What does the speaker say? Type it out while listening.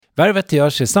Värvet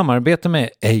görs i samarbete med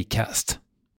Acast.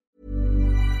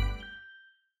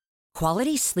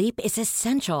 Quality sleep is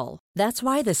essential. That's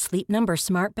why the Sleep Number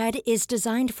Smart Bed is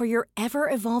designed for your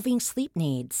ever-evolving sleep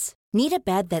needs. Need a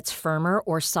bed that's firmer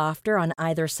or softer on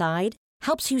either side?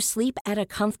 Helps you sleep at a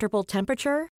comfortable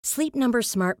temperature? Sleep Number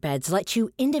Smart Beds let you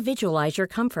individualize your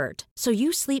comfort, so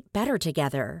you sleep better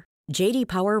together. J.D.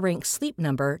 Power ranks Sleep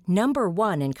Number number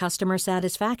 1 in customer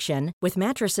satisfaction with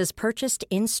mattresses purchased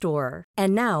in-store.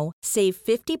 And now, save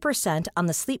 50% on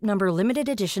the Sleep Number Limited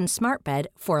Edition Smart Bed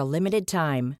for a limited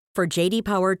time. For J.D.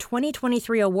 Power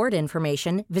 2023 award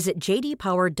information, visit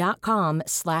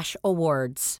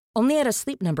jdpower.com/awards. Only at a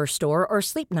Sleep Number store or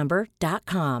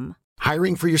sleepnumber.com.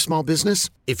 Hiring for your small business?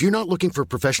 If you're not looking for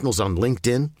professionals on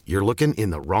LinkedIn, you're looking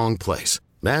in the wrong place.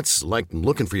 That's like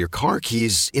looking for your car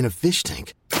keys in a fish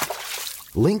tank.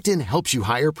 LinkedIn helps you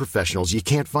hire professionals you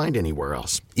can't find anywhere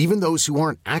else, even those who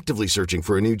aren't actively searching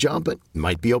for a new job but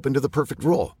might be open to the perfect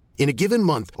role. In a given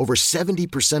month, over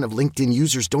 70% of LinkedIn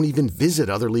users don't even visit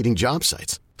other leading job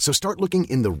sites. So start looking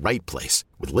in the right place.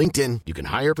 With LinkedIn, you can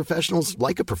hire professionals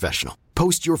like a professional.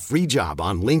 Post your free job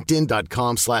on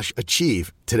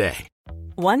linkedin.com/achieve today.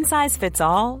 One size fits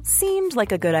all seemed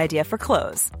like a good idea for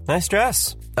clothes. Nice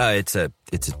dress. It's a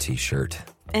t-shirt.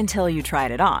 Until you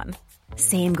tried it on.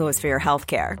 Same goes for your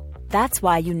healthcare. That's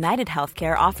why United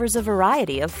Healthcare offers a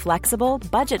variety of flexible,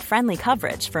 budget-friendly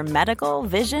coverage for medical,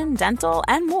 vision, dental,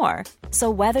 and more. So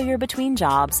whether you're between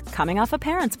jobs, coming off a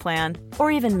parent's plan,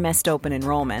 or even missed open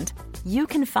enrollment, you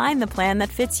can find the plan that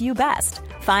fits you best.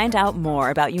 Find out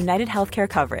more about United Healthcare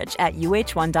coverage at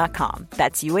uh1.com.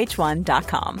 That's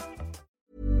uh1.com.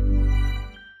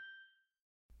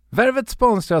 Värvet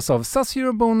sponsras av SAS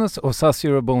Eurobonus och SAS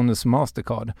Eurobonus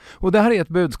Mastercard. Och det här är ett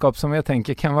budskap som jag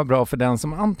tänker kan vara bra för den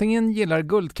som antingen gillar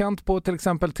guldkant på till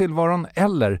exempel tillvaron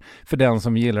eller för den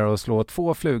som gillar att slå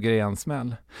 2 flugor i en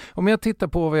smäll. Om jag tittar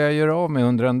på vad jag gör av med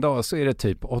under en dag så är det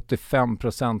typ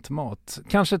 85% mat.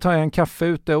 Kanske tar jag en kaffe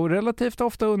ute och relativt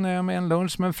ofta unnar jag mig en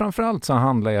lunch, men framförallt så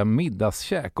handlar jag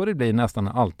middagskäk och det blir nästan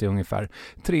alltid ungefär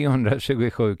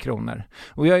 327 kronor.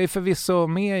 Och jag är förvisso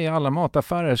med i alla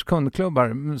mataffärers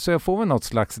kundklubbar så jag får väl något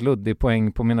slags luddig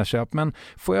poäng på mina köp, men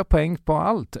får jag poäng på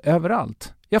allt,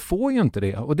 överallt? Jag får ju inte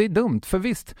det och det är dumt, för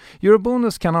visst,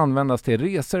 Eurobonus kan användas till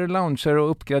resor, lounger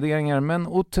och uppgraderingar, men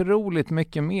otroligt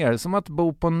mycket mer, som att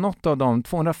bo på något av de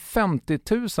 250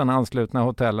 000 anslutna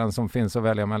hotellen som finns att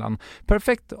välja mellan.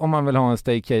 Perfekt om man vill ha en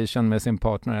staycation med sin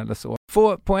partner eller så.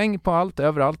 Få poäng på allt,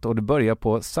 överallt, och det börjar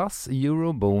på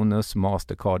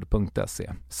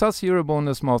saseurobonusmastercard.se.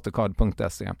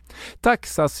 saseurobonusmastercard.se. Tack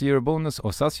SAS Eurobonus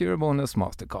och SAS Eurobonus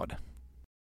Mastercard.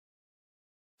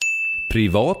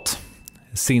 Privat,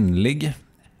 sinnlig,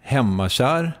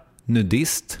 hemmakär,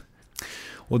 nudist.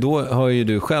 Och då hör ju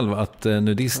du själv att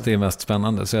nudist är mest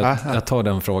spännande, så jag tar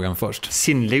den frågan först.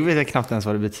 Sinnlig vet jag knappt ens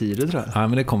vad det betyder, tror jag. Nej,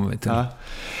 men det kommer vi till. Ja.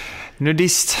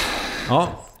 Nudist. Ja,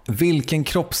 vilken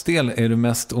kroppsdel är du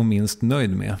mest och minst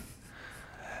nöjd med?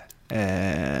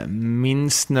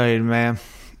 Minst nöjd med,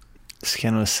 ska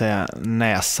jag nog säga,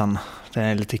 näsan. Den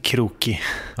är lite krokig.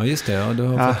 Ja, just det. Ja, du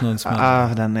har fått någon smäll. Ja,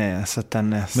 den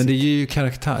är... Men det ger ju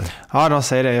karaktär. Ja, de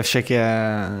säger det. Jag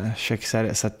försöker säga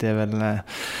det. Så att det är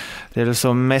väl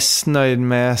så mest nöjd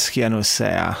med, ska jag nog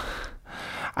säga.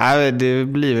 Det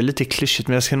blir väl lite klyschigt,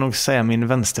 men jag ska nog säga min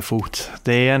vänsterfot.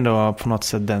 Det är ändå på något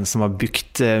sätt den som har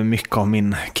byggt mycket av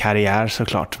min karriär,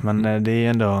 såklart. Men det är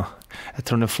ändå, jag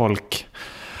tror när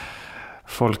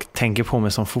folk tänker på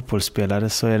mig som fotbollsspelare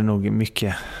så är det nog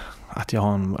mycket att jag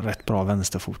har en rätt bra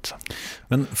vänsterfot.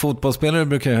 Men fotbollsspelare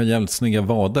brukar ju ha jävligt snygga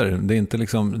vader. Det är inte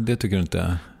liksom, det tycker du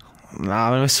inte? Nej,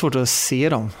 men det är svårt att se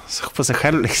dem på sig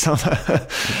själv liksom.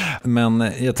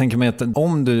 Men jag tänker mig att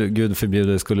om du, Gud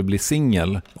förbjuder, skulle bli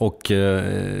singel och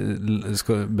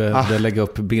behövde lägga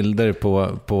upp bilder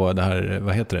på det här,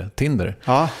 vad heter det, Tinder.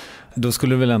 Ja. Då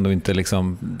skulle du väl ändå inte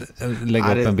liksom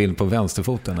lägga upp en bild på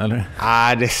vänsterfoten, eller?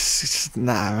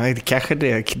 Nej,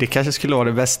 det kanske skulle vara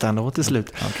det bästa ändå till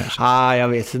slut. Jag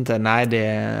vet inte. Nej,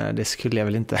 det skulle jag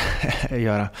väl inte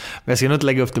göra. Men jag ska nog inte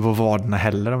lägga upp det på vaderna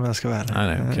heller, om jag ska vara ärlig.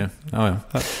 Nej, okej. Ja.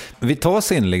 Vi tar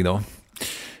sinnlig då.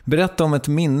 Berätta om ett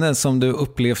minne som du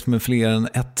upplevt med fler än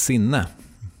ett sinne.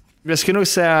 Jag skulle nog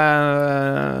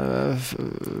säga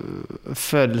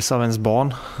födelse av ens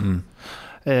barn. Mm.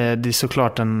 Det är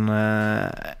såklart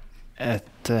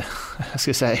ett jag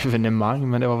ska säga evenemang,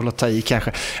 men det var väl att ta i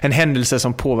kanske. En händelse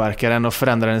som påverkar en och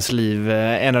förändrar ens liv.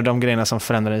 En av de grejerna som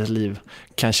förändrar ens liv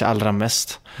kanske allra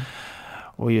mest.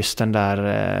 Och just den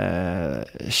där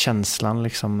känslan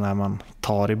liksom när man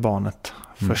tar i barnet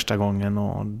första gången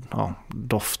och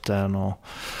doften och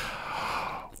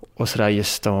Och sådär,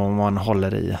 just om man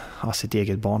håller i sitt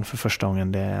eget barn för första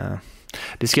gången.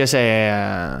 Det ska jag säga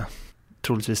är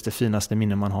troligtvis det finaste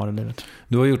minne man har i livet.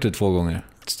 Du har gjort det 2 gånger.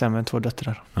 Stämmer, 2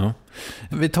 döttrar. Ja.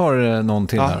 Vi tar någon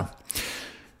till här.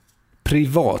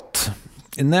 Privat.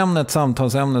 Nämn ett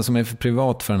samtalsämne som är för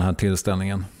privat för den här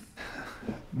tillställningen.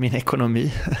 Min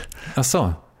ekonomi.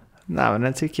 Asså? Nej, men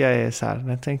den tycker jag är så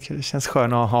här. Det känns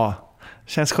skön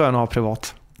att ha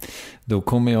privat. Då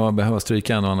kommer jag behöva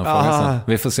stryka en och annan fråga sen.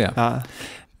 Vi får se.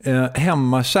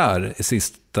 Hemmakär är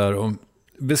sist där.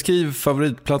 Beskriv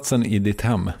favoritplatsen i ditt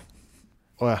hem.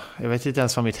 Jag vet inte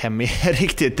ens vad mitt hem är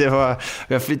riktigt. Vi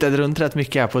har flyttat runt rätt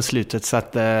mycket här på slutet. Så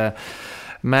att,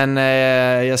 men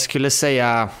jag skulle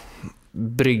säga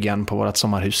bryggan på vårt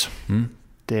sommarhus.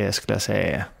 Det skulle jag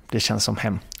säga, det känns som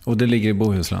hem. Och det ligger i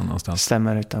Bohuslän någonstans?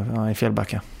 Stämmer, i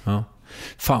Fjällbacka. Ja.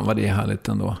 Fan vad det är härligt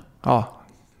ändå. Ja,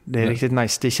 det är riktigt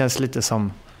nice. Det känns lite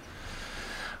som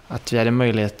att vi hade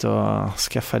möjlighet att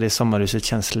skaffa det sommarhuset.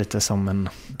 Känns lite som en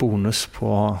bonus på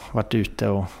att ha varit ute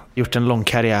och gjort en lång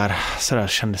karriär. Så där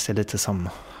kändes det lite som,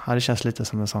 det känns lite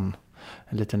som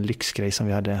en liten lyxgrej som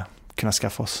vi hade kunnat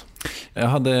skaffa oss. Jag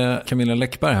hade Camilla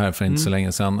Läckberg här för inte så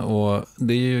länge sedan, och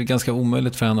det är ju ganska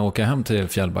omöjligt för henne att åka hem till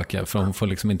Fjällbacka, för hon får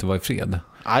liksom inte vara i fred.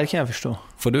 Ja, det kan jag förstå.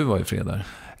 Får du vara i fred där?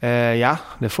 Ja,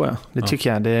 det får jag. Det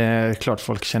tycker jag. Det är klart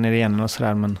folk känner igen och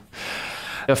sådär, men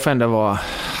jag får ändå vara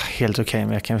helt okej.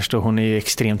 Men jag kan förstå, hon är ju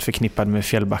extremt förknippad med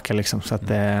Fjällbacka liksom, så att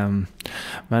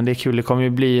men det är kul. Det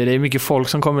är mycket folk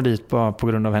som kommer dit på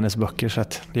grund av hennes böcker, så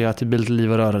att det gör att det blir lite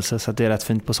liv och rörelse, så att det är rätt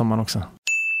fint på sommaren också.